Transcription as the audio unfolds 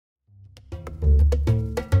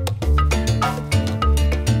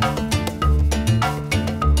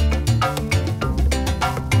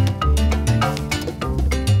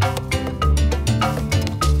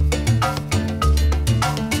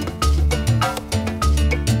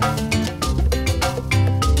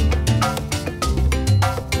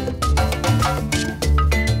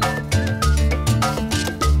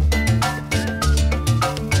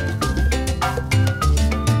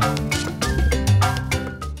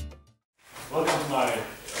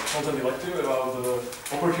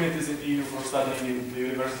Opportunities in EU for studying in the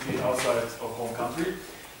university outside of home country.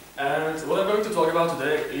 And what I'm going to talk about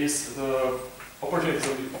today is the opportunities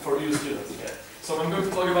for EU students. Yeah. So I'm going to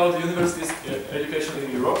talk about the university's education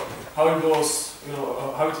in Europe, how it was,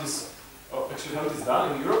 how it is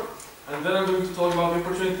done in Europe, and then I'm going to talk about the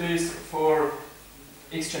opportunities for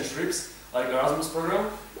exchange trips, like Erasmus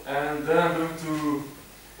program, and then I'm going to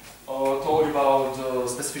talk about the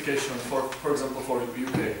specification for example, for the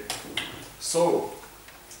UK. So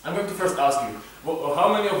I'm going to first ask you,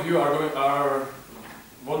 how many of you are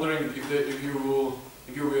wondering if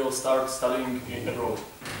you will start studying abroad?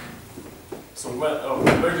 So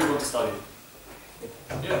where do you want to study?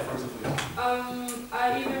 Yeah, for example. I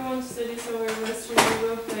either want to study somewhere in Western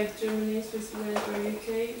Europe, like Germany, Switzerland, or UK,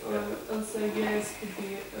 or also US could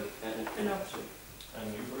be an option. And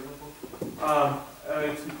you, for example?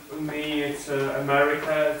 It's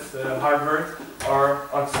America, it's Harvard, or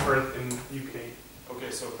Oxford in UK. Okay,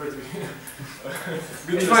 so pretty good.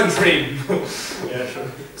 It's my dream. Yeah, sure.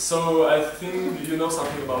 So I think you know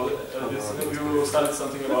something about it. You studied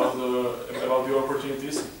something about your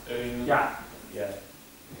opportunities in. Yeah.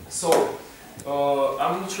 So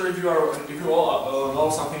I'm not sure if you all know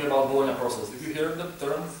something about Bologna process. Did you hear the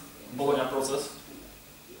term Bologna process?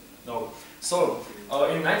 No. So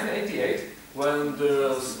in 1988, when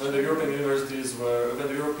the European universities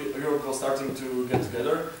Europe was starting to get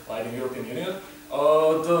together, like in European Union,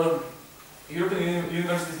 the European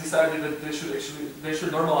universities decided that they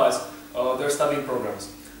should normalize their studying programs.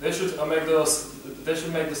 They should make the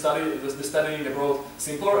studying abroad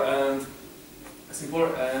simpler and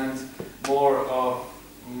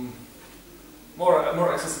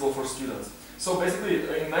more accessible for students. So basically,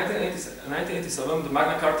 in 1987, the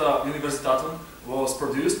Magna Carta Universitatum was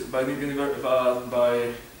produced by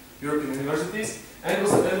European universities, and it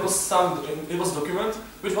was a document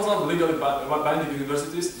which was not legally binding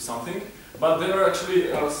universities to something, but they were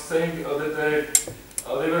actually saying that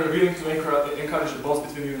they were willing to encourage both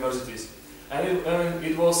between universities, and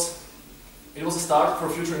it was a start for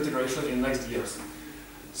future integration in next years.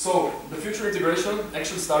 So the future integration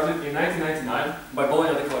actually started in 1999 by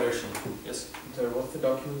Bologna Declaration. Yes. So what's the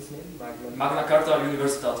document's name? Magna Carta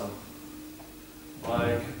Universitatum.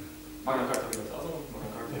 Like Magna Carta Universitatum. Magna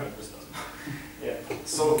Carta Universitatum. Yeah.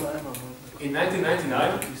 So in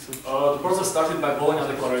 1999, the process started by Bologna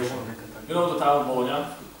Declaration. You know the town Bologna?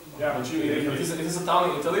 Yeah. It is a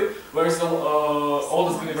town in Italy where is the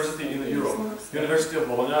oldest university in Europe. University of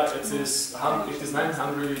Bologna. It is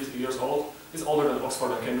 900 years old. It's older than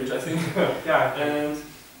Oxford and Cambridge, I think. Yeah. And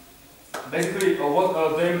basically,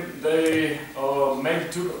 they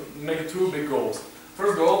made two big goals.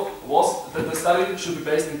 First goal was that the study should be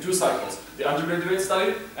based in two cycles: the undergraduate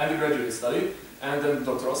study and the graduate study, and then the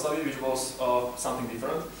doctoral study, which was something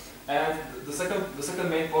different. And the second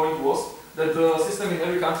main point was that the system in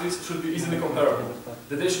every country should be easily comparable.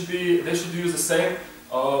 That they should use the same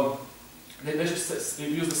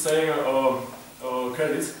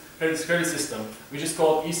credit system, which is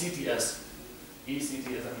called ECTS.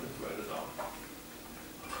 ECTS, I'm going to write it down.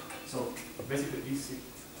 So basically ECTS,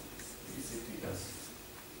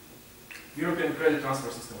 European Credit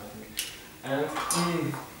Transfer System, I think. And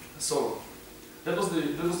so that was the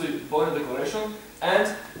Bologna Declaration, and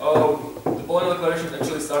the Bologna Declaration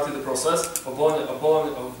actually started the process of Bologna,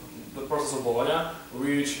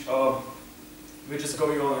 which is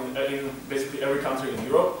going on in basically every country in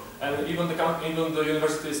Europe. And even the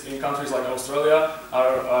universities in countries like Australia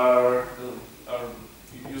are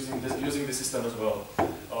using this system as well.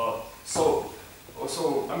 So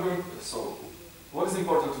what is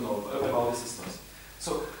important to know about these systems?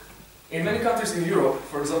 So in many countries in Europe,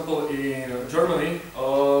 for example in Germany,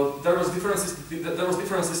 there was different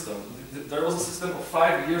system. There was a system of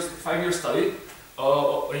 5 years study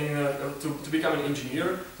to become an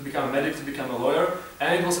engineer, to become a medic, to become a lawyer,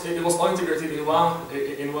 and it was all integrated in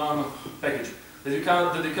one package. That you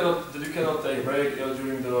cannot take a break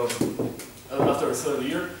during after a third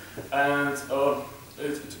year, and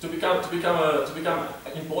to become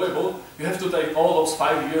employable, you have to take all those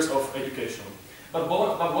 5 years of education. But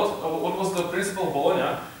what was the principle of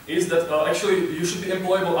Bologna is that actually you should be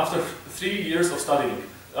employable after 3 years of studying,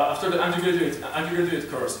 after the undergraduate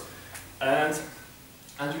course, and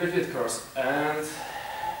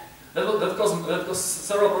that caused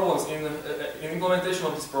several problems in implementation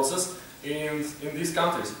of this process in these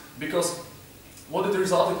countries, because what it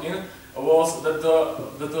resulted in was that the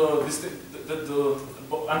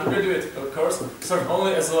undergraduate course served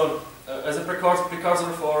only as a precursor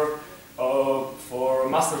for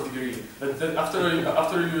master's degree. That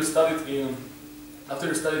after you studied the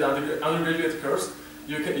undergraduate course,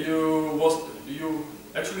 you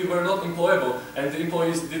actually were not employable, and the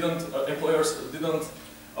employers didn't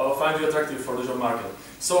find you attractive for the job market.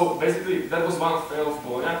 So basically, that was one fail of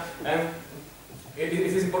Bologna, and it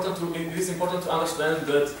is important to understand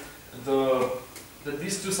that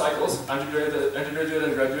these two cycles, undergraduate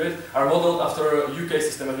and graduate, are modeled after UK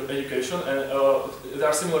system of education, and they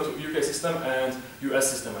are similar to UK system and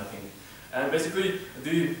US system, I think. And basically,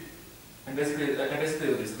 the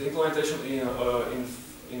implementation in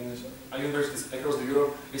universities across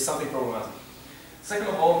Europe is something problematic. Second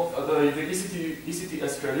of all, the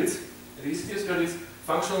ECTS credits. The ECTS credits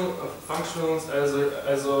functions as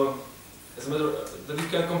a matter that you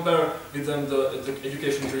can compare with them the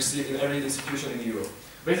education you receive in every institution in Europe.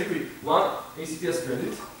 Basically, one ECTS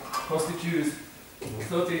credit constitutes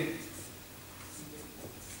 30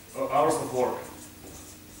 hours of work.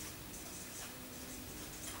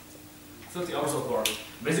 30 hours of work.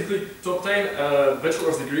 Basically, to obtain a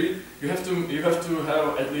bachelor's degree, you have to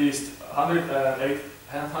have at least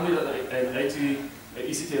 180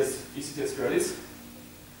 ECTS credits,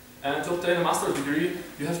 and to obtain a master's degree,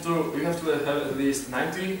 you have to have at least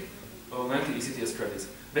 90 ECTS credits.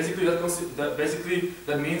 Basically,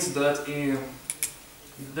 that means that in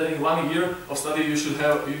 1 year of study you should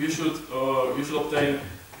obtain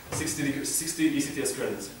 60 ECTS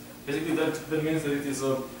credits. Basically, that means that it is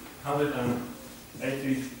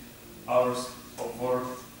 180 hours of work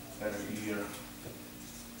every year.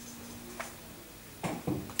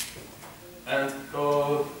 And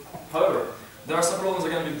however, there are some problems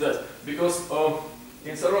again with that, because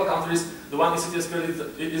in several countries the one ECTS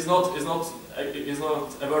credit is not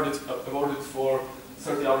awarded for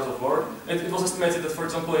 30 hours of work. And it was estimated that, for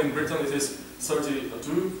example, in Britain it is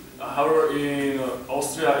 32. However, in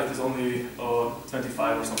Austria it is only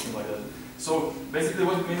 25 or something like that. So basically,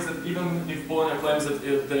 what it means that even if Bologna claims that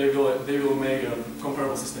they will make a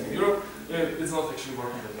comparable system in Europe, it's not actually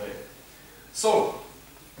working that way. So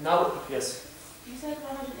now, yes. You said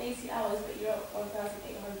 180 hours, but you're at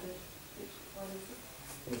 1,800. Which one is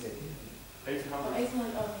it? 800. Oh,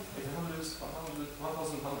 800. Oh, 800 is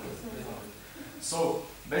 1,100. So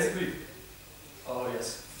basically,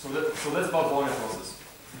 yes. So that's about Bologna process.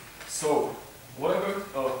 So what I'm going.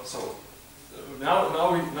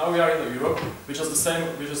 Now we are in Europe, which has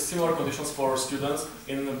similar conditions for students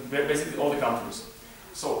in basically all the countries.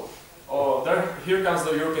 So here comes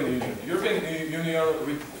the European Union. The European Union,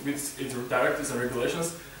 with its directives and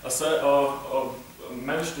regulations,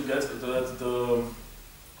 managed to get that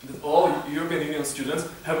all European Union students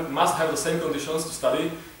must have the same conditions to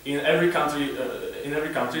study in every country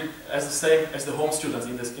as the same as the home students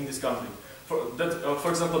in this country. For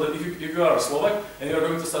example, that if you are Slovak and you are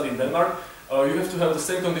going to study in Denmark, you have to have the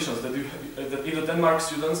same conditions that if the Denmark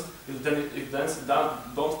students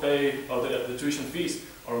don't pay the tuition fees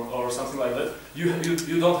or something like that, you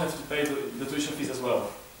don't have to pay the tuition fees as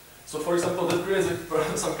well. So, for example, that creates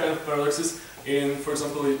some kind of paradoxes in, for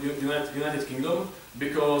example, United Kingdom,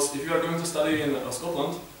 because if you are going to study in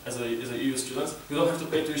Scotland as a EU student, you don't have to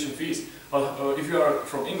pay tuition fees. But if you are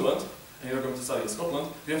from England and you are going to study in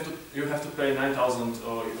Scotland, you have to pay 9,000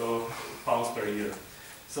 pounds per year.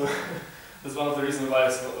 So that's one of the reasons why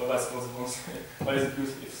is it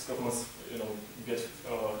good if Scotland get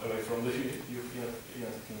away from the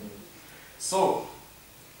United Kingdom. So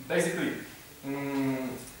basically, now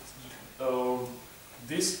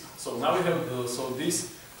we have this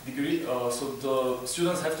degree. So the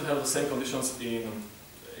students have to have the same conditions in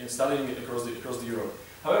studying across the Europe.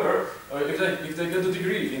 However, if they get the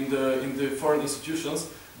degree in the foreign institutions,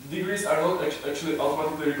 the degrees are not actually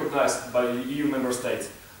automatically recognized by EU member states.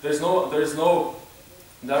 There is no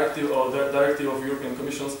directive of European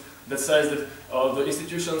Commissions that says that the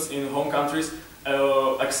institutions in home countries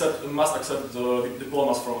must accept the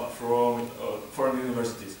diplomas from foreign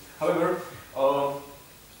universities. However,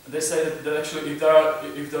 they say that actually if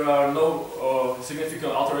there are no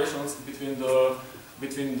significant alterations between the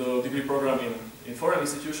degree program in foreign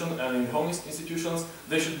institution and in home institutions,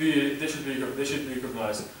 they should be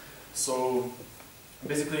recognized. So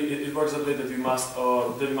basically, it works that way that they must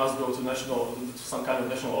go to some kind of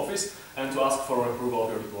national office and to ask for approval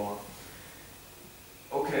of your diploma.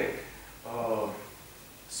 Okay,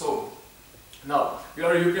 so now you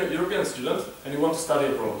are a European student and you want to study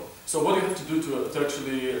abroad. So what do you have to do to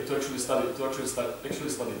actually study there?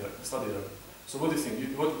 So what do you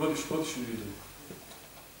think? What should you do?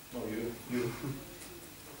 No, you.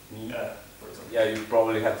 Me? Yeah, for example. Yeah, you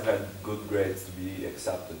probably have to have good grades to be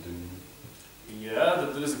accepted. Yeah,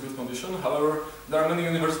 that is a good condition. However, there are many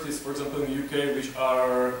universities, for example, in the UK, which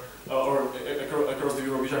are, or across the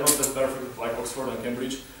Europe, which are not that perfect, like Oxford and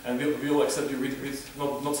Cambridge, and will accept you with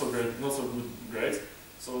not so good grades.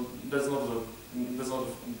 So that's not a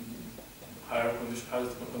higher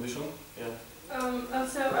condition. Yeah.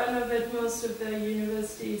 Also, I know that most of the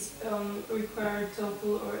universities require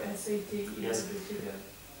TOEFL or SAT in Yes. order to go.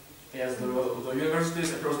 Yes, the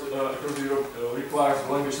universities across Europe require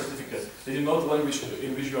language certificate. They denote the language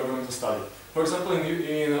in which you are going to study. For example, in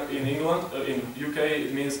England, in UK,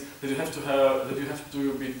 it means that you have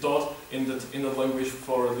to be taught in that language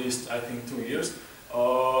for at least, I think, 2 years,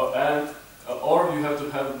 or you have to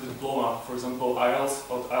have the diploma. For example,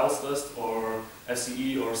 IELTS test, or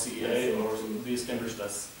SCE or CEA, or these Cambridge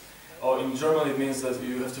tests. In Germany, it means that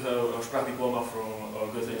you have to have a Sprachdiploma from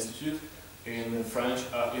Goethe Institute. In France,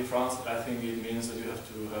 I think it means that you have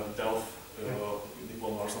to have DELF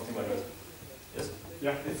diploma or something like that. Yes?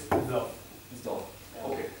 Yeah, it's DELF. It's DELF.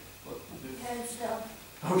 Okay. Yeah, it's DELF.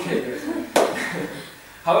 Okay, great.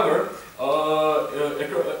 However,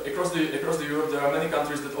 across the Europe, there are many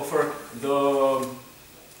countries that offer the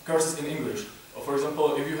courses in English. For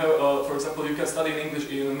example, if you have, you can study in English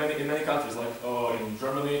in many countries, like in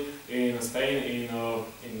Germany, in Spain, in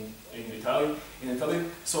Italy.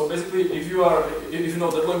 So basically, if you know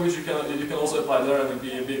that language, you can also apply there and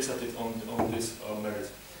be accepted on this merit.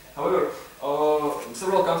 However,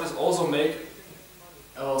 several countries also make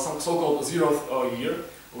some so-called zeroth year,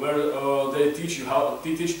 where they teach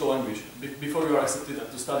the language before you are accepted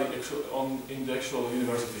to study in the actual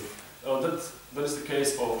university. That is the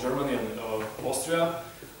case of Germany and Austria,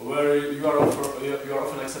 where you are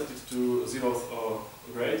often accepted to zeroth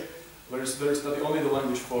grade, where you study only the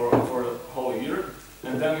language for a whole year,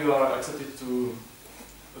 and then you are accepted to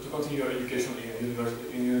continue your education in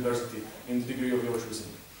university in the degree of your choosing.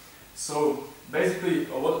 So basically,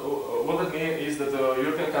 what that means is that the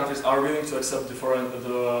European countries are willing to accept the foreign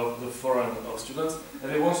students, and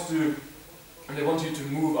they want you to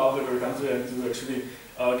move out of your country and to actually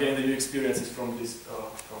gain the new experiences from this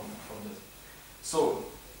from that. So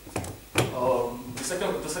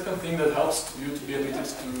the second thing that helps you to be admitted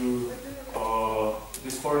to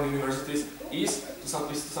these foreign universities is to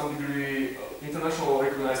some degree international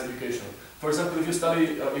recognized education. For example, if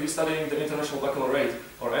you're studying the international baccalaureate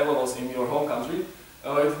or A-levels in your home country,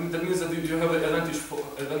 that means that you have an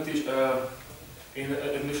advantage in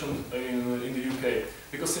admission in the UK,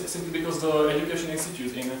 simply because the education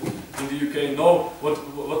institutes in the UK know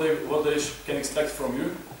what they can expect from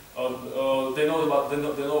you. They know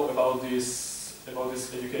about this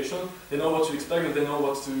education. They know what you expect, and they know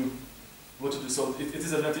what to do. So it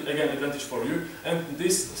is advantage for you. And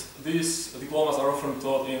these diplomas are often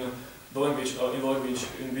taught in the language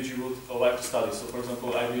in which you would like to study. So, for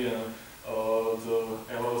example, IB and the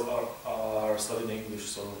A-levels are studied in English.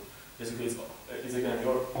 So basically, it's again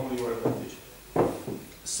only your advantage.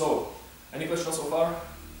 So, any questions so far?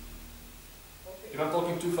 If I'm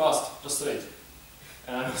talking too fast, just say it.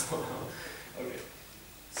 Okay.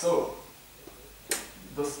 So,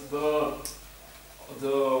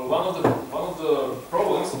 one of the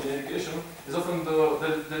problems in education is often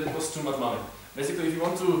that it costs too much money. Basically, if you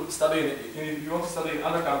want to study in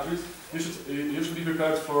other countries, you should be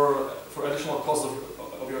prepared for additional costs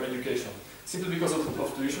of your education, simply because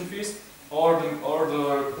of tuition fees or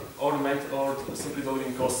simply the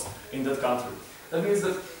living costs in that country. That means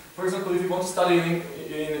that, for example, if you want to study in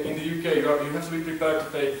the UK, you have to be prepared to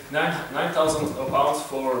pay £9,000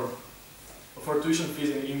 for tuition fees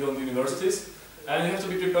in England universities, and you have to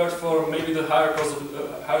be prepared for maybe the higher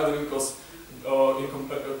living costs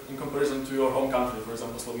in comparison to your home country, for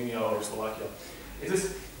example, Slovenia or Slovakia.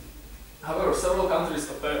 However, several countries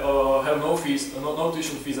have no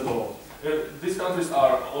tuition fees at all. These countries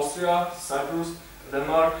are Austria, Cyprus,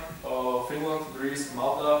 Denmark, Finland, Greece,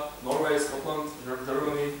 Malta, Norway, Scotland,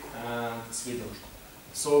 Germany, and Sweden.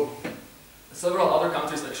 So several other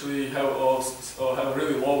countries actually have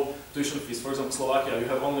really low tuition fees. For example, Slovakia, you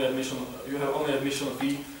have only admission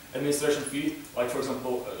fee, administration fee. Like, for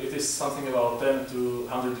example, it is something about 10 to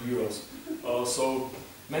 100 euros. So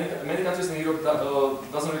many countries in Europe don't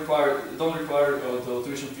require the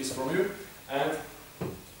tuition fees from you, and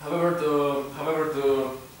however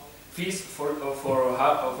fees for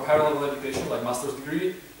higher level education, like master's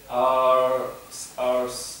degree, are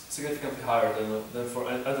significantly higher than for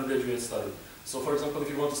undergraduate study. So, for example, if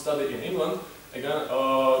you want to study in England, again,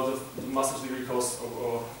 the master's degree costs,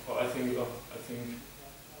 I think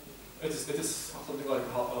it is something like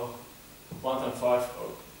 1.5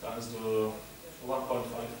 times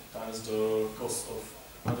the cost of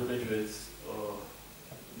undergraduate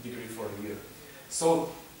degree for a year. So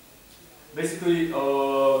basically,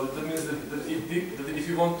 that means that if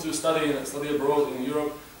you want to study abroad in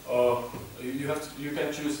Europe, you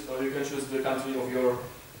can choose the country of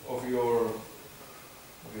your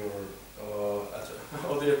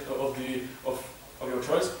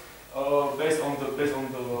choice based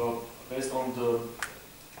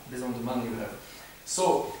on the money you have.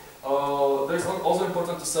 So there's also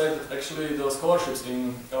important to say that actually the scholarships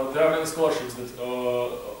there are many scholarships that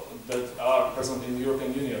are present in the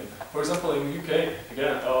European Union. For example, in the UK,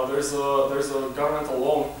 again, there's a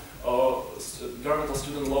governmental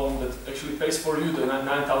student loan that actually pays for you the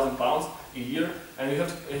 £9,000 a year, and you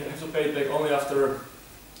have to pay it back only after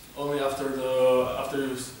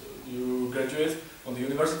you graduate on the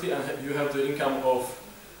university, and you have the income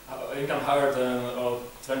higher than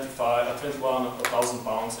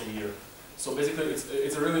 £21,000 a year. So basically,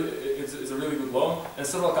 it's a really good loan, and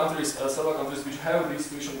several countries which have these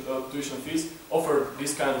tuition fees offer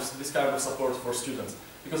this kind of support for students,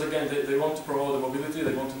 because again they want to promote the mobility,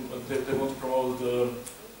 they want to promote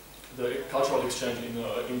the cultural exchange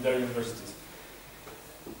in their universities,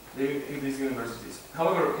 in these universities.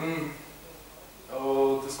 However,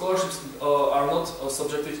 the scholarships are not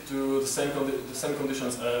subjected to the same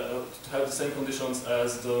conditions to have the same conditions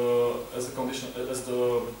as the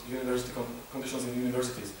university conditions in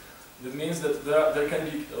universities. That means that there can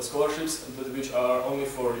be scholarships which are only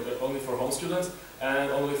for home students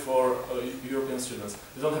and only for European students.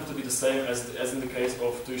 They don't have to be the same as in the case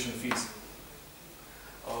of tuition fees.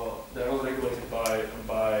 They are not regulated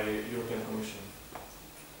by European Commission.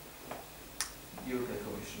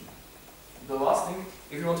 The last thing,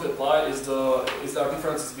 if you want to apply, is there are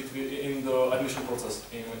differences in the admission process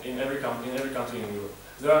in every country in Europe.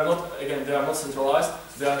 They are not centralized.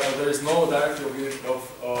 There is no directive of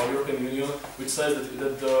European Union which says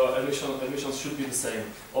that the admissions should be the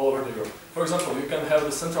same all over Europe. For example, you can have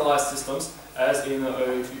the centralized systems as in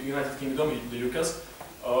United Kingdom, the UCAS,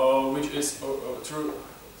 which is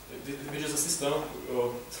a system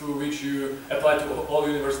through which you apply to all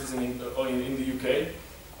universities in the UK.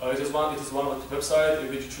 It is one website in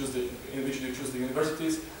which you choose the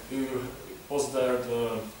universities. You post there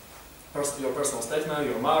your personal statement,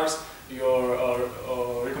 your marks, your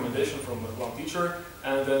recommendation from one teacher,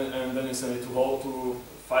 and then you send it to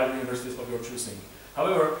 5 universities of your choosing.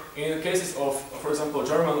 However, in the cases of, for example,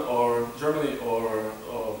 Germany or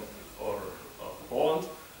Poland,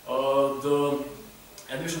 the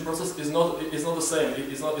admission process is not the same.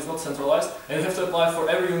 It's not centralized, and you have to apply for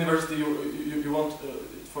every university you want.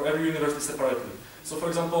 For every university separately. So, for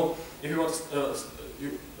example, if you want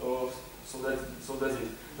so that's it.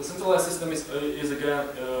 The centralized system is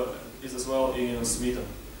as well in Sweden,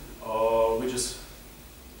 which is,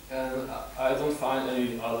 and I don't find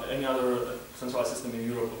any other centralized system in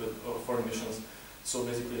Europe for admissions. So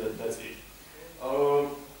basically, that's it.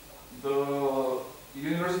 The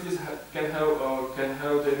universities can have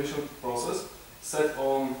the admission process set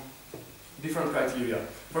on different criteria.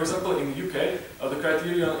 For example, in the UK, the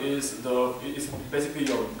criterion is basically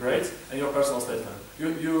your grades and your personal statement.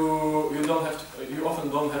 You often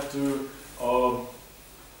don't have to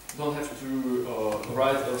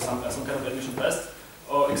write some kind of admission test,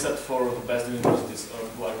 except for the best universities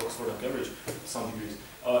like Oxford and Cambridge, some degrees.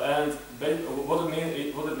 And what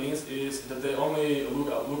it means is that they only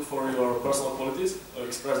look for your personal qualities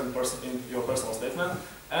expressed in your personal statement,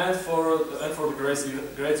 and for the grades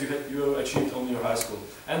you achieved on your high school,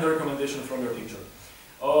 and the recommendation from your teacher.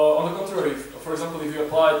 On the contrary, for example, if you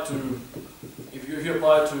apply to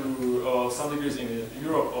some degrees in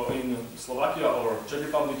Europe or in Slovakia or Czech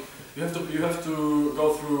Republic, you have to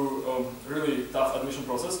go through a really tough admission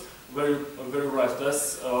process where you write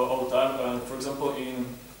tests all the time. And for example,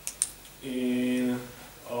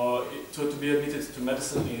 to be admitted to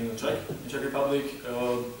medicine in Czech Republic,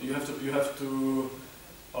 you have to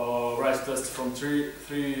write tests from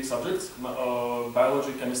three subjects: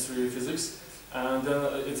 biology, chemistry, physics, and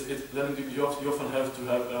then you often have to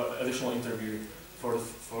have additional interview to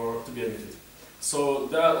be admitted. So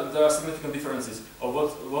there are significant differences of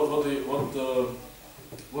what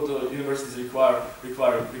the universities require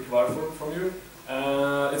from you.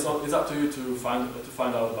 It's up to you to find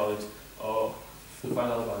out about it.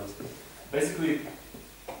 Basically,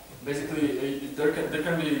 basically there can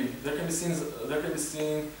be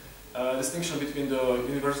seen distinction between the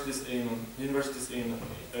universities in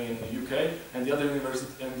UK and the other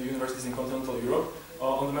universities in continental Europe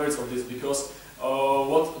on the merits of this, because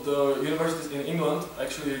what the universities in England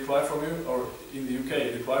actually require from you, or in the UK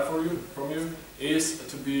require from you, is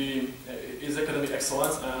is academic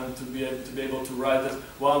excellence, and to be able to write that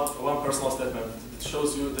one personal statement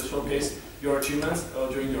that showcase your achievements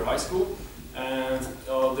during your high school, and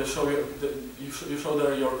they show you show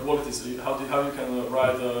there your qualities. How you can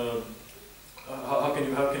write how can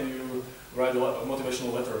you write a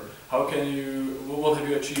motivational letter? What have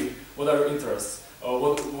you achieved? What are your interests? How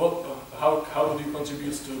do you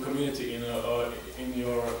contribute to community in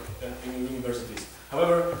your universities?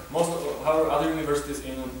 However, other universities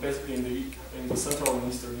basically in the Central and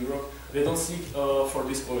Eastern Europe, they don't seek for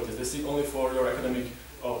these qualities. They seek only for your academic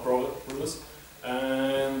progress,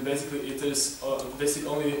 and basically they seek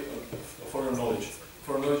only for your knowledge,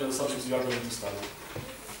 of the subjects you are going to study.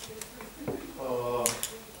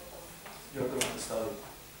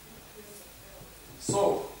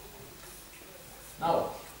 So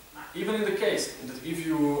now, even in the case that if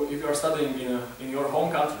you are studying in your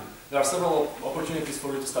home country, there are several opportunities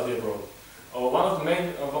for you to study abroad. One of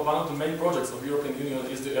the main projects of the European Union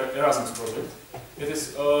is the Erasmus project. It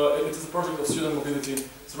is a project of student mobility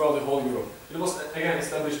throughout the whole Europe. It was again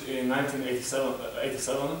established in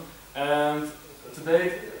 1987, and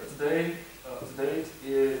today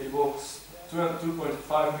it was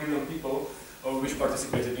 2.5 million people which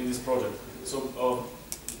participated in this project. It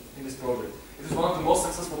is one of the most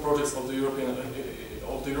successful projects of the European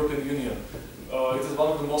Union. It is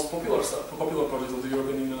one of the most popular projects of the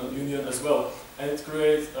European Union as well, and it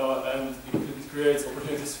creates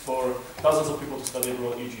opportunities for thousands of people to study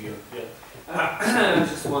abroad each year. Yeah.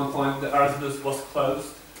 Just one point: the Erasmus was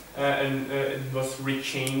closed, and it was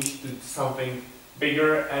rechanged to something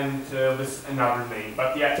bigger and with another name.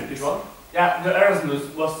 But yeah, which one? Yeah, the Erasmus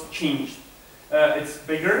was changed. It's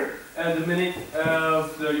bigger. The minute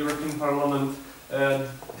the European Parliament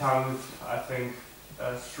done, I think,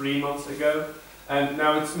 3 months ago, and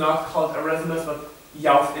now it's not called Erasmus, but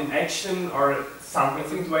Youth in Action or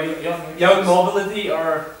something way. Young Mobility,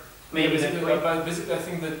 or maybe basically, I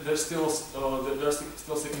think that they're still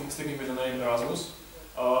sticking with the name Erasmus,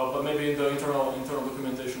 but maybe in the internal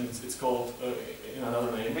documentation it's called in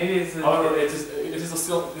another name. Maybe it's. However, it is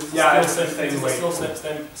still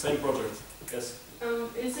same project. Yes.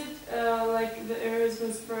 Is it like the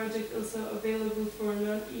Erasmus project also available for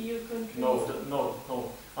non-EU countries? No.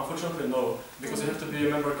 Unfortunately, no, because you have to be a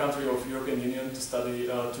member country of European Union to study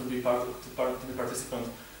to be participant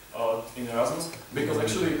in Erasmus. Because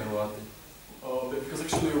actually,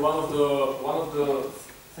 one of the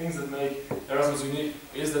things that make Erasmus unique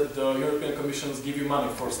is that the European Commissions give you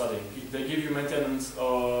money for studying. They give you maintenance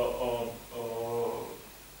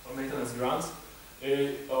grants.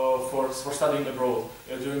 For studying abroad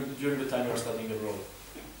during the time you are studying abroad.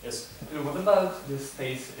 Yes. And what about the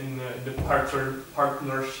states in the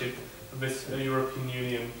partnership with the European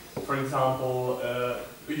Union? For example,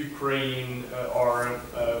 Ukraine or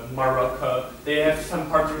Morocco. They have some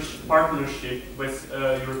partnership with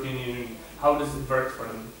European Union. How does it work for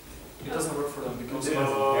them? It doesn't work for them because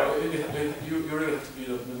you really have to be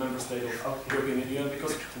the member state of European Union,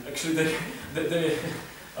 because actually they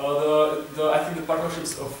I think the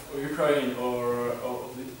partnerships of Ukraine or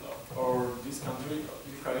this country,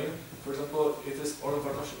 Ukraine, for example, it is only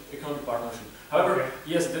economic partnership. However,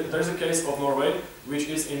 yes, there is a case of Norway, which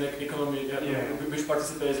is in economy, which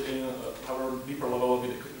participates in our deeper level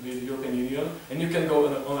with the European Union, and you can go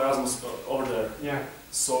on Erasmus over there. Yeah.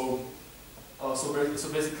 So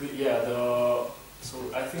basically, yeah. So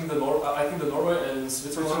I think the Norway and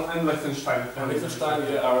Switzerland and Liechtenstein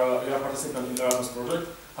are participants in the Erasmus project.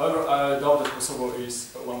 However, I doubt that Kosovo is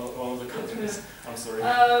one of the countries. I'm sorry.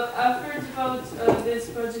 I've heard about this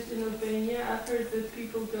project in Albania. I've heard that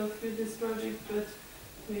people go through this project, but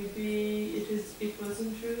maybe it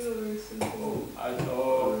wasn't true or something.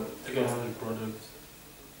 Again, other projects.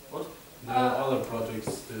 What? There are other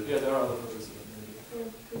projects too. Yeah, there are other projects.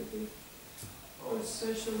 Could be. Or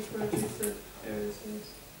special projects at Erasmus.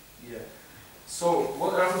 Yeah. So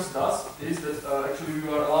what Erasmus does is that actually you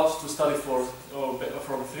are allowed to study from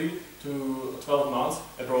 3 to 12 months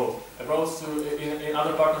abroad in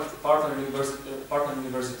other partner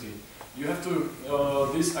university. You have to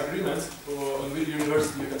these agreements on which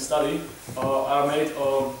university you can study are made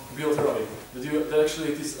bilaterally. That actually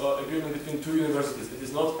it is agreement between two universities. It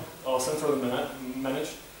is not centrally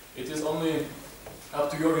managed. It is only up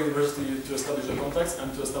to your university to establish the contacts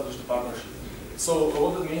and to establish the partnership. So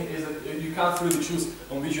what that means is that you can't really choose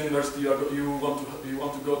on which university you want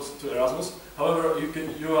to go to Erasmus. However,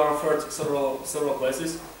 you are offered several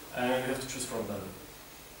places, and you have to choose from them.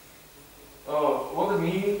 What that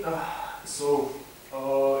means? There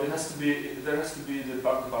has to be the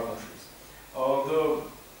partnerships.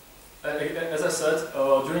 As I said,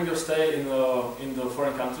 during your stay in the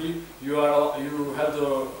foreign country, you have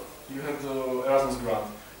the Erasmus grant.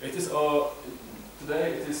 It is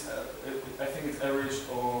today it is I think its average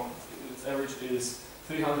is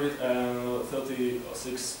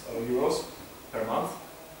 336 euros per month.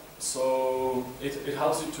 So it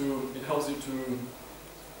helps you to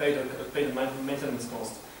pay the maintenance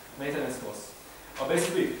costs.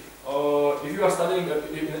 Basically, if you are studying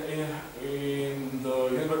in the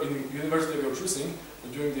university of your choosing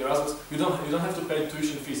during the Erasmus, you don't have to pay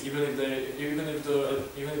tuition fees, even if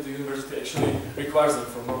the university actually requires them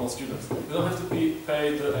for normal students. You don't have to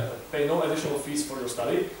pay no additional fees for your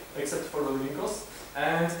study, except for the living costs,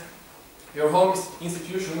 and your home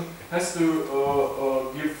institution has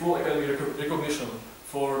to give full academic recognition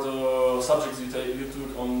for the subjects you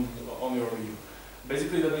took on your review.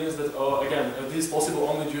 Basically, that means that again, this is possible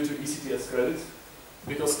only due to ECTS credits,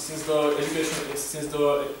 because since the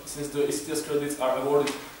ECTS credits are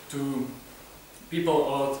awarded to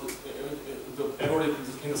people awarded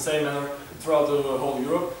in the same manner throughout the whole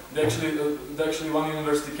Europe, they actually one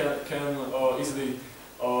university can easily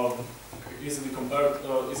compare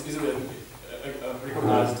easily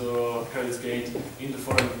recognize the credits gained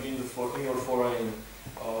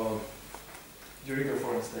during your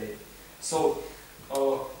foreign stay. So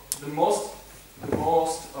the most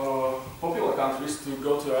popular countries to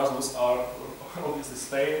go to Erasmus are obviously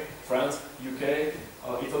Spain, France, UK,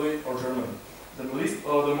 Italy, or Germany. The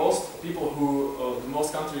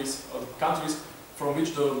most countries from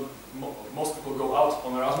which the most people go out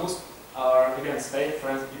on Erasmus are again Spain,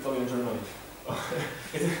 France, Italy, and Germany.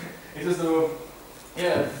 It is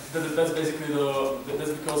that's basically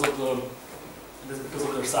that's because of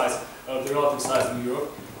their size, the relative size in Europe.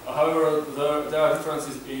 However, there are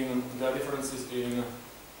differences in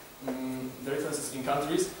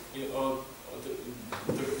countries.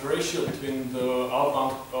 The ratio between the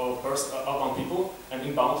outbound people and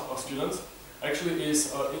inbound students actually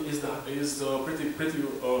is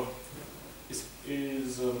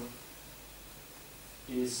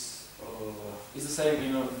the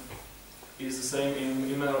same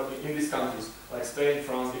in these countries like Spain,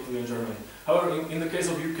 France, Italy, and Germany. However, in the case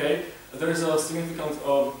of UK, there is a significant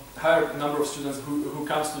higher number of students who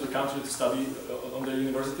comes to the country to study on their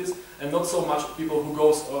universities, and not so much people who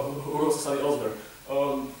goes to study elsewhere.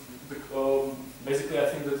 Basically, I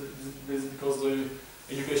think that this is because the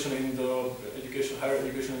higher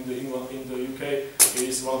education in the UK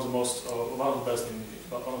is one of the best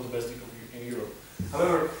in Europe.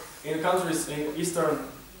 However, in countries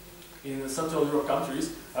in Central Europe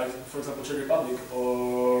countries, like for example Czech Republic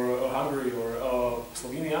or Hungary or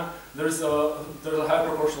Slovenia, there's a high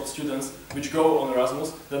proportion of students which go on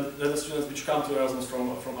Erasmus than the students which come to Erasmus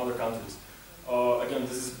from other countries. Again,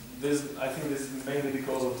 I think this is mainly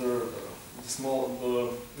because of the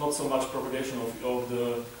not so much propagation of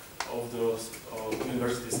the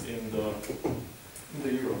universities in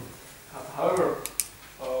the Europe. However,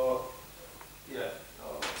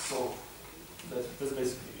 so that's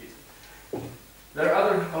basically it. There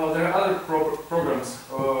are other programs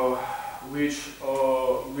which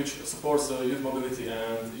supports youth mobility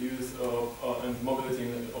and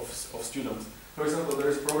mobility of students. For example, there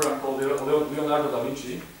is a program called Leonardo da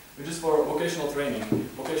Vinci, which is for vocational training,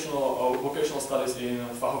 vocational studies in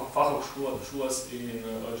Fachhochschulen in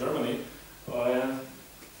Germany, and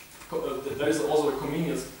there is also a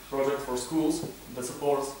convenience project for schools that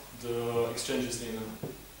supports the exchanges in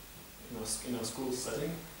a school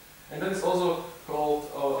setting. And then it's also called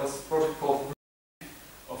a project called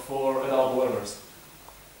for adult learners.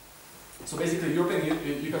 So basically, you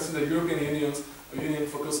can see the European Union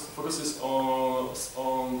focuses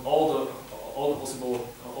on all the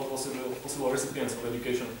possible recipients of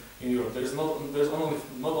education in Europe. There's not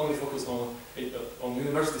only focus on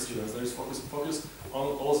university students. There is focus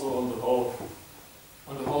also on the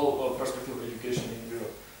whole perspective of education in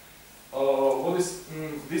Europe.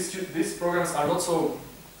 These programs are not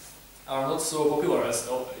so popular as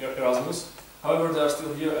Erasmus. However, they are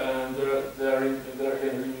still here, and they're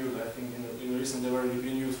again renewed. I think in recent they were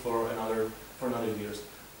renewed for another years,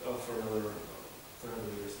 for another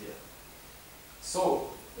years. Yeah.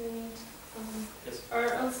 So. And, yes.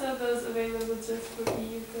 Are also those available just for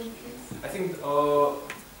EU countries? I think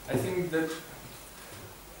that.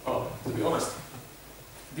 To be honest,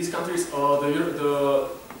 these countries,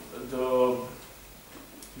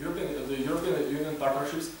 the European Union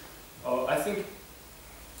partnerships, I think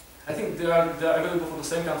they are available for the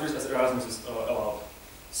same countries as Erasmus is allowed.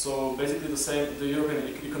 So basically the European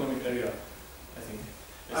Economic Area, I think.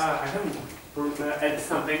 Yes. I can add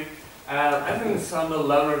something. I think it's on the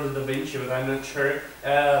Leonardo da Vinci, but I'm not sure.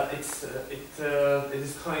 It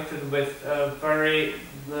is connected with very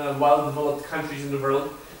well-developed countries in the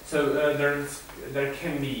world. So there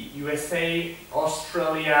can be USA,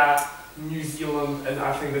 Australia, New Zealand, and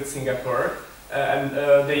I think that's Singapore, and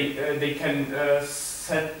they can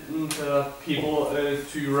send people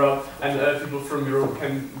to Europe, and people from Europe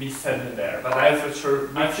can be sent there. But I'm not sure.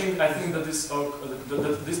 I think that this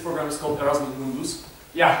program is called Erasmus Mundus.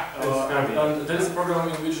 Yeah, and there is a program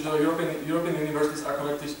in which the European universities are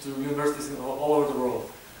connected to universities all over the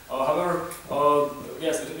world. However,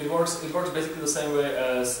 yes, it works basically the same way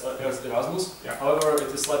as Erasmus. Yeah. However,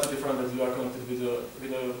 it is slightly different that you are connected with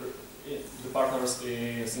the partners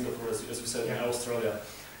in Singapore, as you said, in Australia.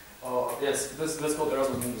 Yes, that's called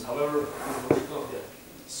Erasmus Mundus. However, yeah.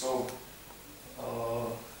 So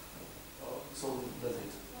that's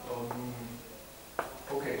it.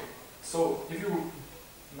 Okay. So if you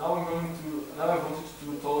now I wanted to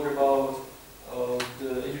talk about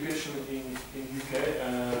the education in UK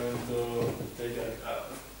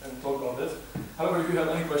and talk about it. However, if you have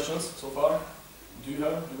any questions so far, do you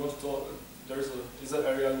want to talk? Is that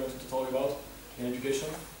area you wanted to talk about in education,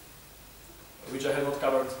 which I have not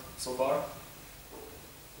covered so far?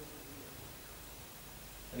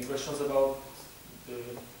 Any questions about the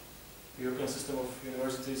European system of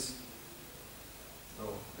universities?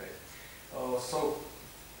 No. Okay.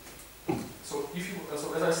 So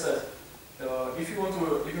as I said, if you want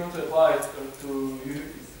to apply to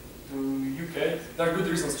UK, there are good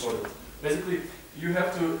reasons for it. Basically, you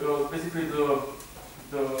have to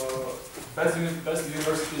the best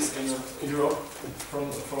universities in Europe from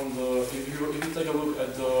the if you take a look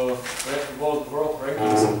at the world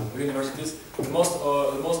rankings of universities, the most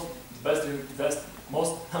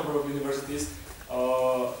number of universities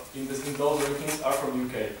in those rankings are from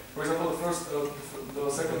UK. For example, the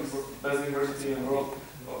second best university in the world,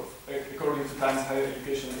 according to Times Higher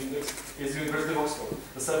Education Index, is University of Oxford.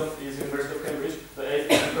 The 7th is University of Cambridge. The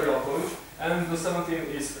 8th is Imperial College, and the 17th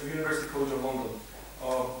is University College of London.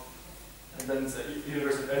 And then it's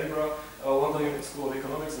University of Edinburgh, London School of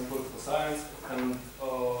Economics and Political Science, and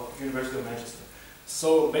University of Manchester.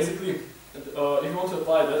 So basically, if you want to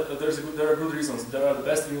apply that, there are good reasons. There are the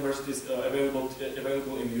best universities available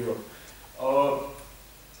in Europe.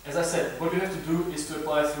 As I said, what you have to do is to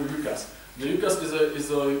apply through UCAS. The UCAS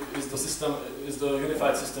is the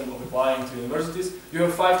unified system of applying to universities. You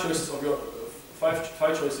have five choices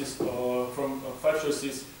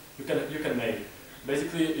you can make.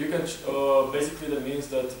 Basically, that means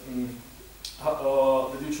that you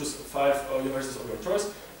choose 5 universities of your choice,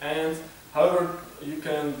 and however you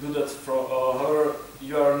can do that however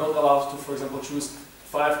you are not allowed to, for example, choose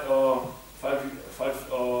 5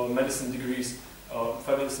 medicine degrees.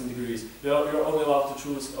 5 medicine degrees. You're only allowed to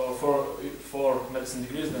choose 4 medicine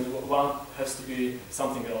degrees, then one has to be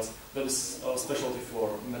something else. That is a specialty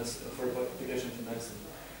for application to medicine.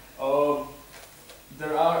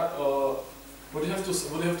 There are what you have to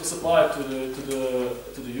supply to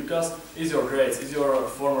the UCAS is your grades, is your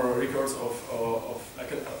former records of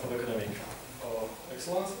academic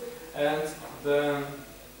excellence, and then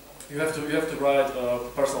you have to write a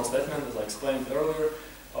personal statement, as I explained earlier.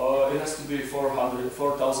 It has to be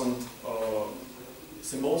 4,000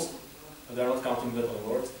 symbols. They are not counting that on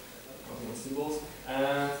words, counting on symbols,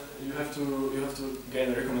 and you have to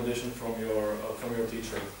gain a recommendation from your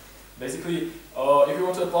teacher. Basically, if you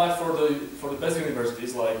want to apply for the best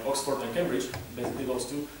universities like Oxford and Cambridge, basically those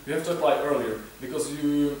two, you have to apply earlier because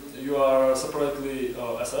you are separately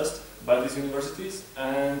assessed by these universities,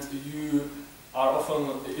 and you are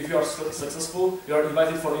often, if you are successful, you are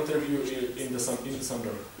invited for interview in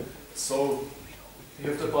December. So you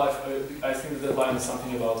have to apply. I think the deadline is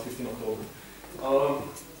something about 15 October.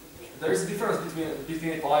 There is a difference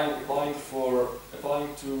between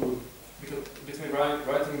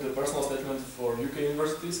writing the personal statement for UK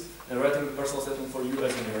universities and writing the personal statement for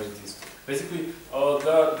US universities. Basically,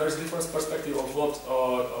 there is a different perspective of what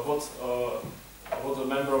a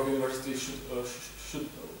member of university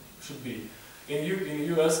should be. In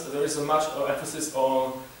US, there is a much emphasis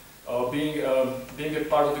on being a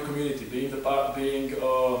part of the community, being the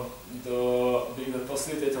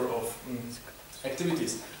facilitator of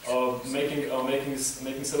activities, making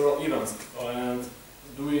several events and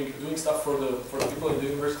doing stuff for the people in the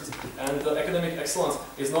universities. And the academic excellence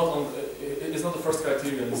is not the first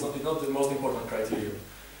criterion. It's not the most important criterion.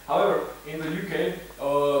 However, in the UK,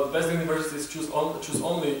 best universities choose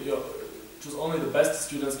only the best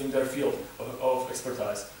students in their field of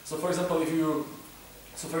expertise. So, for example, in your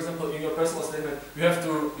personal statement, you have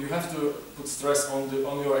to put stress on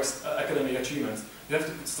your academic achievements. You have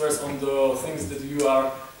to put stress on the things that you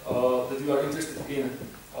are interested in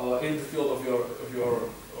the field of your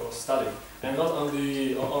study, and not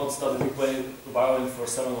on study to play violin for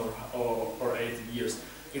 7 or 8 years.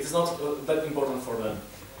 It is not that important for them.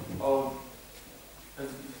 And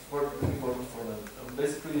it's more important for them.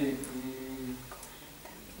 Basically,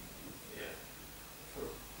 yeah,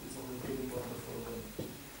 it's not really important for them.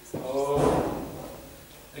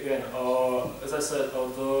 Again, as I said,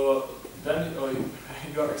 then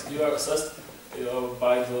you are assessed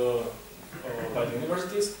by the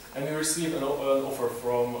universities, and you receive an offer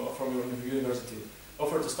from your university,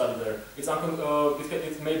 offer to study there.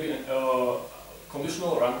 It may be conditional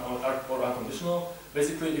or unconditional.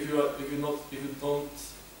 Basically, if you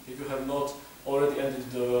have not already ended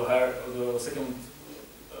the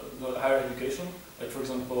higher education, like for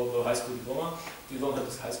example the high school diploma, you don't have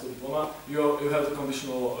this high school diploma, you have the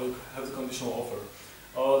conditional offer.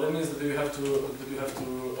 That means that you have to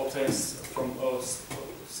obtain from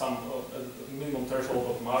some minimum threshold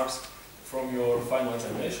of marks from your final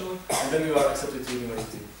examination, and then you are accepted to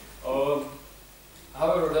university.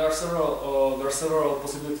 However, there are several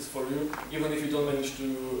possibilities for you, even if you don't manage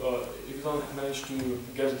to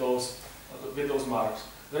get those marks.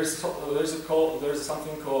 There is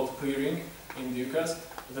something called clearing in the UCAS,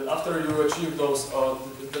 that after you achieve those,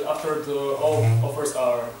 that after all offers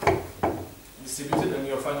are distributed and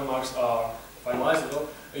your final marks are finalizable,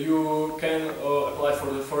 you can apply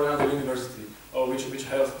for another university, which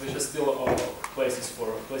has still places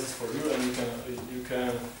for you, and you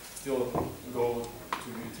can still go to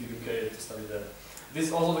UK to study there. This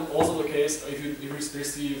is also the case if you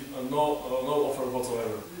receive no offer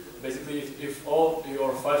whatsoever. Basically, if all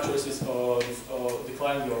your 5 choices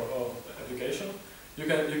decline your application, you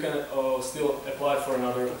can still apply for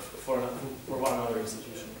one other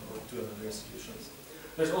institution or 2 other institutions.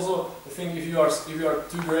 There's also the thing, if you are too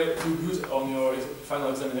good on your final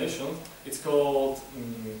examination, it's called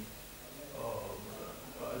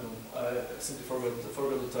I simply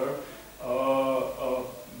forgot the term.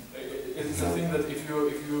 It's a thing that if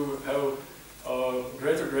you have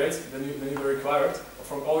greater grades than you were required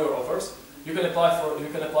from all your offers, you can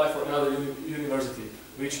apply for another university,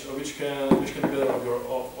 which can be better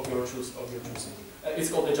of your choosing. It's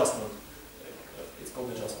called adjustment.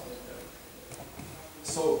 Yeah.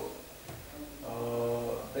 So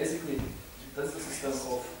basically, that's the system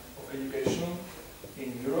of education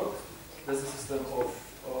in Europe. That's the system of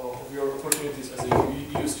your opportunities as a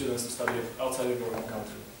EU students to study outside of your own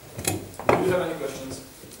country. Do you have any questions?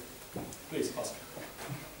 Please ask.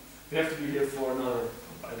 We have to be here for another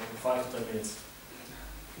 5 to 10 minutes.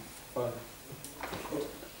 Fine.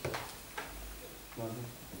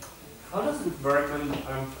 How does it work when,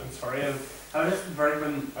 I'm sorry, how does it work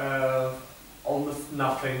when almost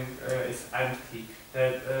nothing is empty?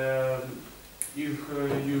 That you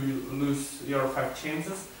lose your 5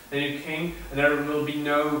 chances, then you came, and there will be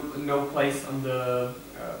no place on the,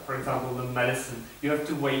 for example, the medicine. You have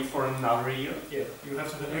to wait for another year. Yeah, you have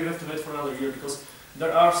to wait for another year because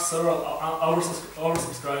there are several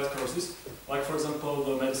oversubscribed courses, like for example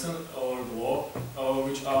the medicine or the law,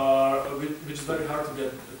 which is very hard to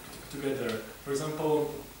get there. For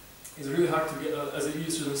example, it's really hard to get as a EU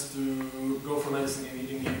students to go for medicine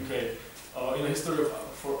in the UK. In the history of,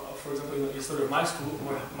 for example, in the history of my school,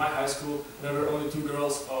 my high school, there were only 2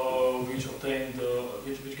 girls which gained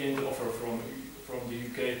the offer from the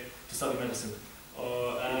UK to study medicine,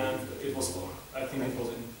 and it was, I think it was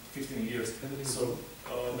in 15 years. So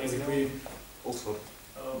basically,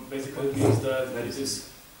 it means that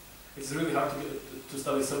it's really hard to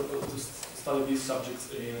study these subjects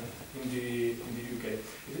in the UK.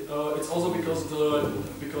 It's also because the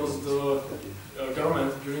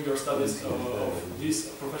government during your studies of these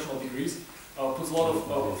professional degrees puts a lot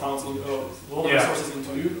of funds in, a lot of resources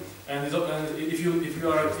into you, and if you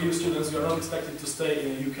are EU students, you are not expected to stay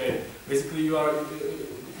in the UK. Basically,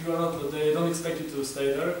 they don't expect you to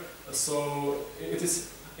stay there. So it is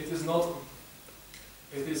not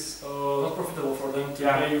profitable for them to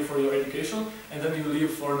pay you for your education, and then you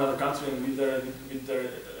leave for another country and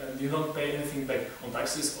and you don't pay anything back on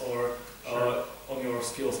taxes or on your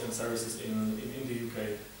skills and services in the UK.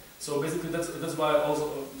 So basically, that's why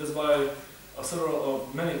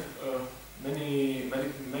many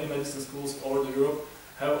medicine schools all over Europe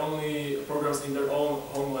have only programs in their own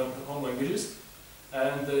home languages,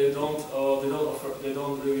 and they don't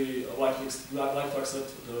really like to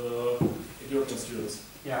accept the European students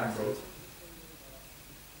Yeah. abroad.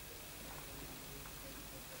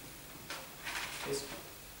 Yes.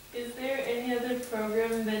 Is there any other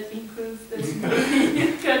program that includes the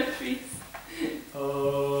European countries?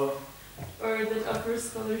 Or that offers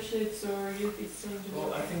scholarships or youth exchange?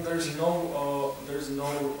 Well, I think there's no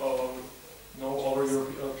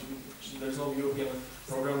European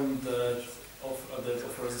program that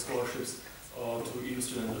offers scholarships to EU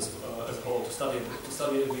students as a whole to study at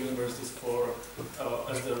the universities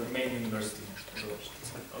as their main university.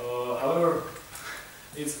 However,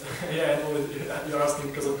 it's yeah, I know you're asking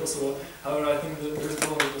because of Kosovo. However, I think that there is a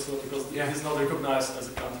problem with Kosovo because it is not recognized as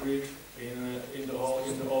a country in the all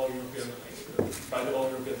European by the all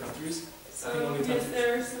European countries. Yes,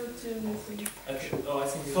 there are some two missing. I think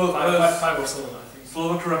So, five or seven. I think.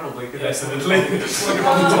 Slovak Republic, Yes, definitely. Slovak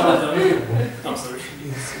Republic is one of them. I'm sorry.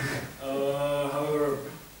 However,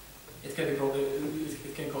 it can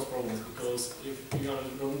cause problems because if you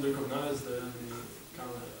don't recognize, then you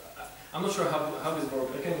kind of. I'm not sure how this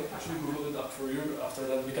works. I can actually Google it up for you. After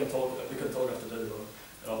that, we can talk. We can talk after that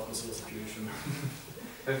about Kosovo situation.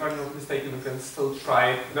 If I'm not mistaken, we can still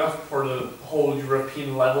try it, not for the whole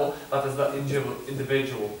European level, but as an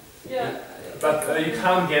individual. Yeah. But you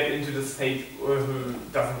can't get into the state who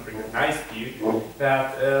doesn't recognize you.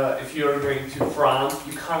 That if you're going to France,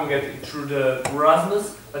 you can't get it through the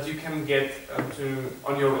Erasmus, but you can get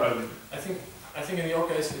on your own. I think in your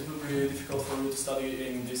case it would be difficult for you to study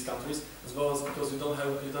in these countries as well as because you don't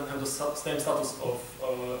have the same status of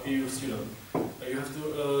EU student.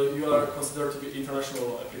 You are considered to be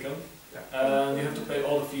international applicant, and you have to pay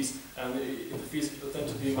all the fees, and the fees tend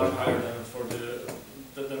to be much higher than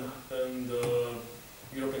the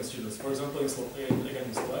European students. For example, in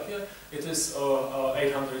Slovakia, it is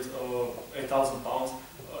 8,000 pounds,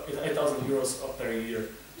 8,000 euros per year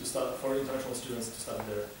to start for international students to study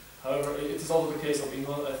there. However, it is also the case of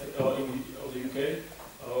England, I think, of the UK,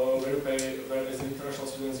 where as an international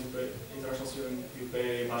student you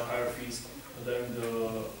pay much higher fees than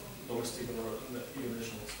the domestic or EU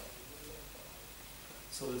nationals.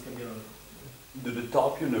 So that can be another. Do the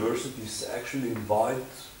top universities actually invite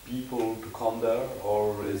people to come there,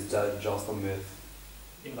 or is that just a myth?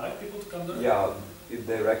 Invite people to come there? Yeah, if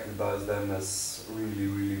they recognize them as really,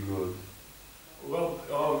 really good. Well,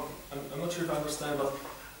 I'm not sure if I understand, but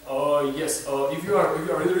yes, if you are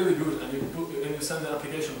really, really good and you send an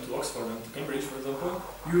application to Oxford and to Cambridge, for example,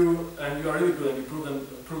 you are really good and you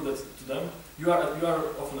prove that to them, you are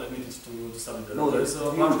often admitted to study there. No, there's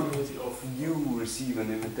a large community of. You receive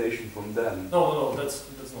an invitation from them. No, that's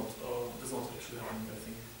not actually happening. I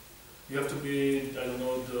think you have to be, I don't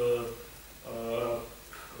know, the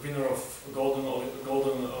winner of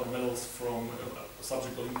golden medals from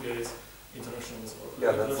subject Olympiads, internationals, or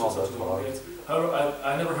Yeah, that's not that hard. Olympiads. However,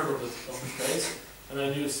 I never heard of this case, and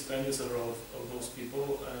I knew several of those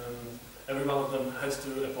people, and every one of them has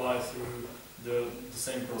to apply through the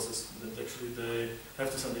same process. That actually they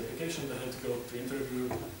have to send the application, they have to go to interview,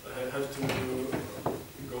 they have to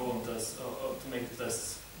go on tests, to make the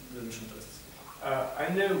tests, the admission tests. I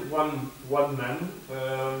know one man,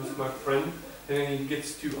 who's my friend, and he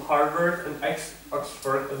gets to Harvard and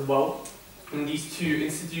Oxford as well. And these two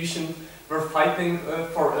institutions were fighting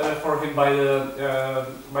for him by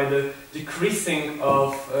the decreasing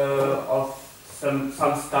of some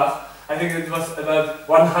stuff. I think it was about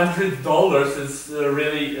 $100. It's a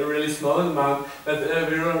really small amount, but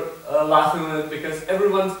we were laughing at it because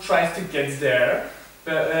everyone tries to get there,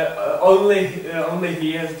 but only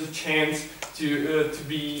he has the chance to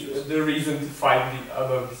be the reason to fight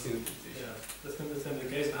about this institution. Yeah, that's the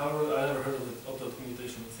case. However, I never heard of the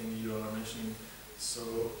commutation thing you are mentioning,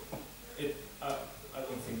 so I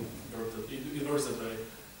don't think it works that way.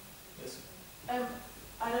 Yes.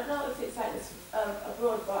 I don't know if it's like this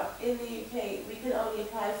abroad, but in the UK we can only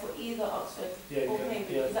apply for either Oxford or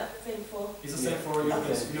Cambridge. Yeah. Is that the same for? It's the same for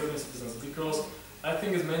European citizens because I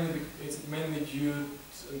think it's mainly due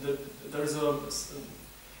to that there's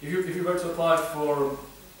if you were to apply for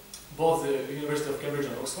both the University of Cambridge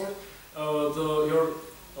and Oxford, your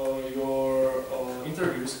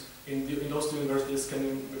interviews in those two universities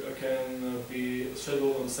can be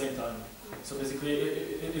scheduled on the same time. So basically,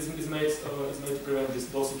 it's made to prevent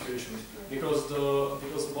those situations because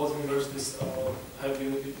both universities have the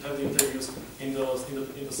interviews in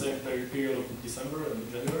the same period of December and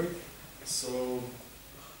January. So.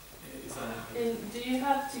 And do you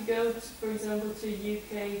have to go, for example, to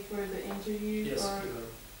UK for the interview? Yes, or?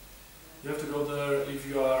 you have to go there if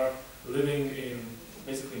you are living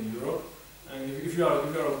basically in Europe, and if you are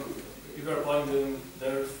if you are applying them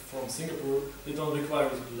there from Singapore, they don't require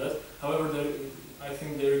you to do that. However, I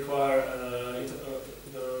think they require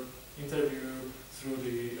the interview through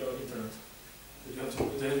the internet. They have to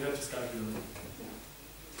Skype you.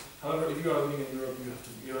 However, if you are living in Europe,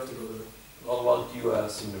 you have to go there. What about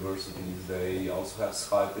US universities? They also have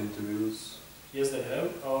Skype interviews. Yes, they have.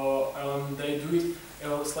 They do it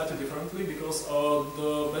slightly differently because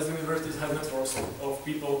the best universities have networks of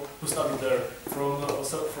people who study there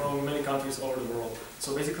from many countries over the world.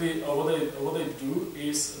 So basically, what they do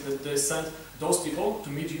is that they send those people to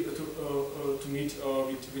meet you to meet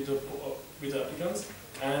with the applicants,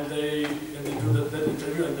 and they do that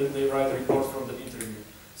interview, and then they write a report from that interview.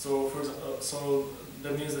 So so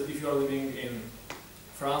that means that if you are living in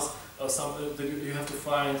France, you have to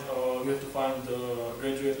find the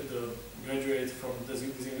graduate from this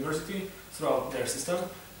university throughout their system,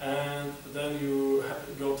 and then you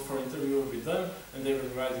go for an interview with them, and they will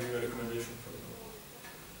write you a recommendation for you.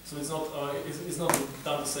 So it's not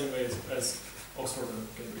done the same way as Oxford and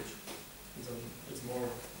Cambridge. It's more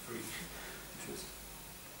free to choose.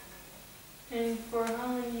 And for how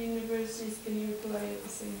many universities can you apply at the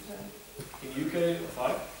same time? In UK,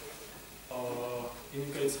 5. In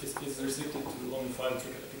UK, it's restricted to only 5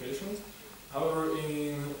 applications. However,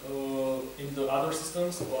 in the other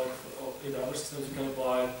systems, you can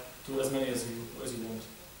apply to as many as you want.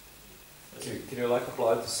 Can you like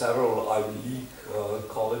apply to several Ivy League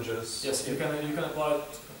colleges? Yes, you can apply.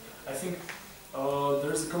 I think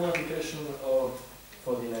there is a common application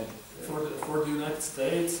For the United States. for the United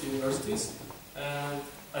States universities, and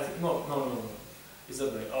I think no. Is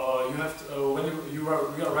that way? You have to, when you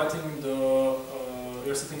are writing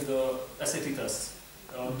you're setting the SAT tests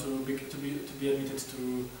to be admitted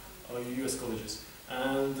to US colleges,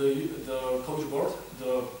 and the college board,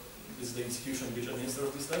 this is the institution which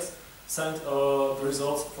administers these tests, sent the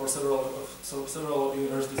results for several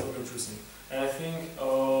universities of your choosing, and I think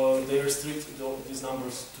they restrict these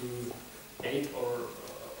numbers to 8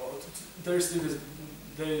 they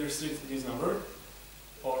restrict this number,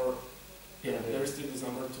 or yeah, they restrict this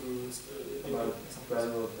number to About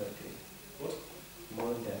 12 or 13. What?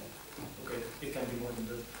 More than that. Okay, it can be more than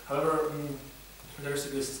that. However, they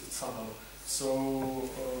restrict this somehow. So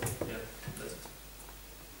yeah, that's it.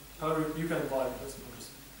 However, you can apply. That's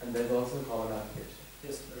interesting. And there's also common application.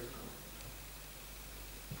 Yes, there is.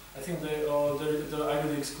 I think the Ivy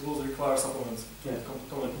League schools require supplements to Yeah.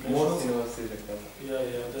 common applications. Most universities require.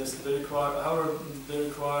 Yeah. They require. However, they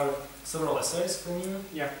require several essays from you.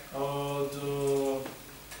 Yeah.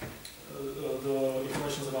 The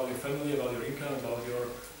information about your family, about your income, about your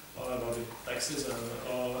taxes, and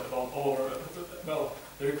about all. Well,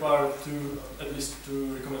 they require at least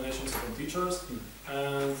 2 recommendations from teachers,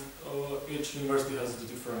 and each university has the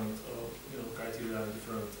different criteria and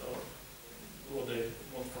different what they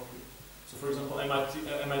want from you. So, for example,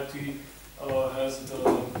 MIT has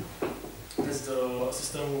the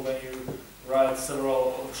system when you write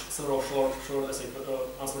several short essay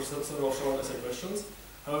answer several short essay questions.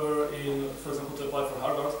 However, for example, to apply for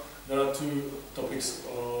Harvard, there are 2 topics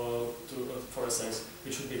for essays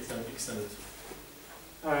which should be extended.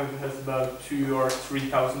 It has about 2,000 or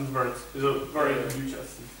 3,000 words. It's a very huge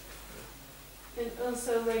essay. And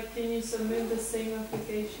also, can you submit the same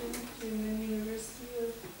application to many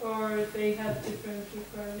universities, or they have different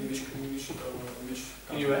requirements? In which country?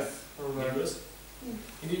 In US? Or In where? the US?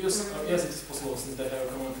 In the US, yes, it is possible since they have a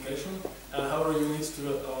common application. However, you need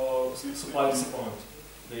to supply the supplement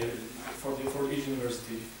for each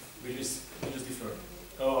university, which is different.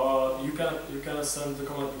 You can send the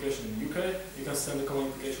common application in UK. You can send the common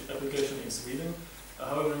application in Sweden.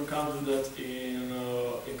 However, you can't do that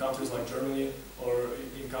in countries like Germany or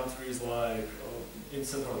in countries like in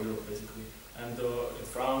Central Europe, basically, and in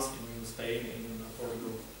France, in Spain, in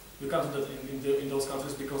Portugal. You can't do that in those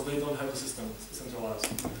countries because they don't have the system centralized.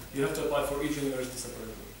 You have to apply for each university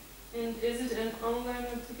separately. And is it an online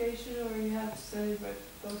application, or you have to send it by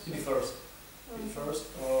post? In the first,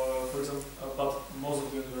 for example, but most of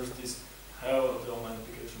the universities have the online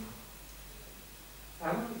application. I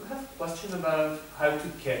have a question about how to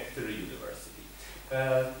get to the university.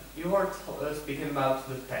 You were speaking about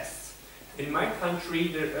the tests. In my country,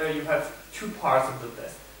 you have 2 parts of the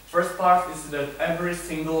test. First part is that every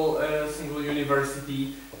single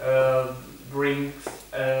university brings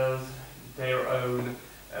their own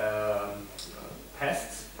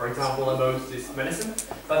tests, for example, about this medicine.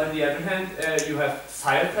 But on the other hand, you have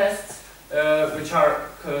side tests, which are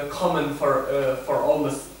common for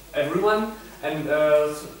almost everyone, and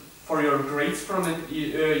for your grades from it,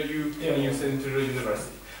 you can use it into the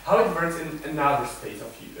university. How it works in another states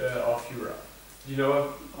of Europe? Do you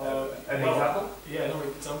know an well, example? Yeah, no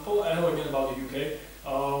example. I know again about the UK.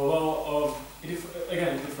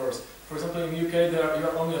 Again, it differs. For example, in the UK, you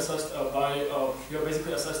are only assessed you are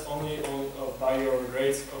basically assessed only on by your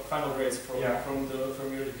grades, final grades from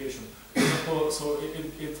your education. For example, so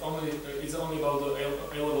it's only about the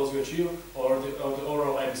A levels you achieve or the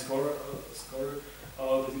overall IB score,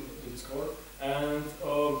 that you score. And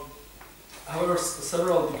however,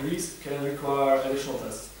 several degrees can require additional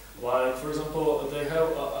tests. Like, for example, they have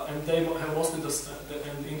mostly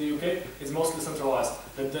and in the UK it's mostly centralized.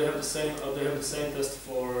 That they have the same test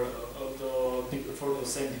for the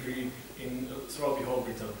same degree in throughout the whole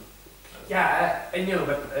Britain. Yeah, I know,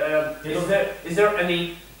 but is there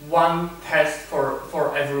any one test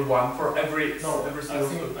for everyone, for every no? Every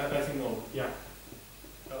single I think no. Yeah.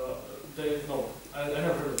 No. I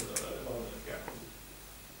never heard about it. Yeah.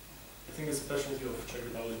 I think it's a specialty of Czech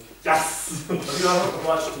Republic. Yes. But you are not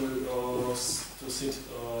obliged to sit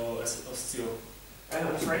as still.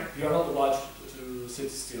 I'm sorry. You are not obliged to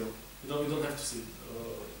sit still. You don't have to sit.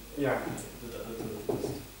 Yeah.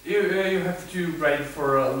 The You have to write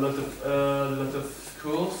for a lot of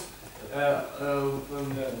schools.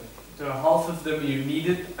 The half of them you need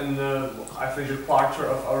it, and I think a quarter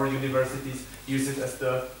of our universities use it as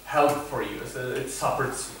the help for you. So it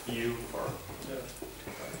supports you for. Yeah.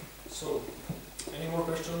 So, any more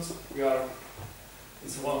questions?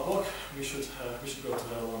 It's 1 o'clock. We should go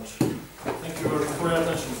to our lunch. Thank you for your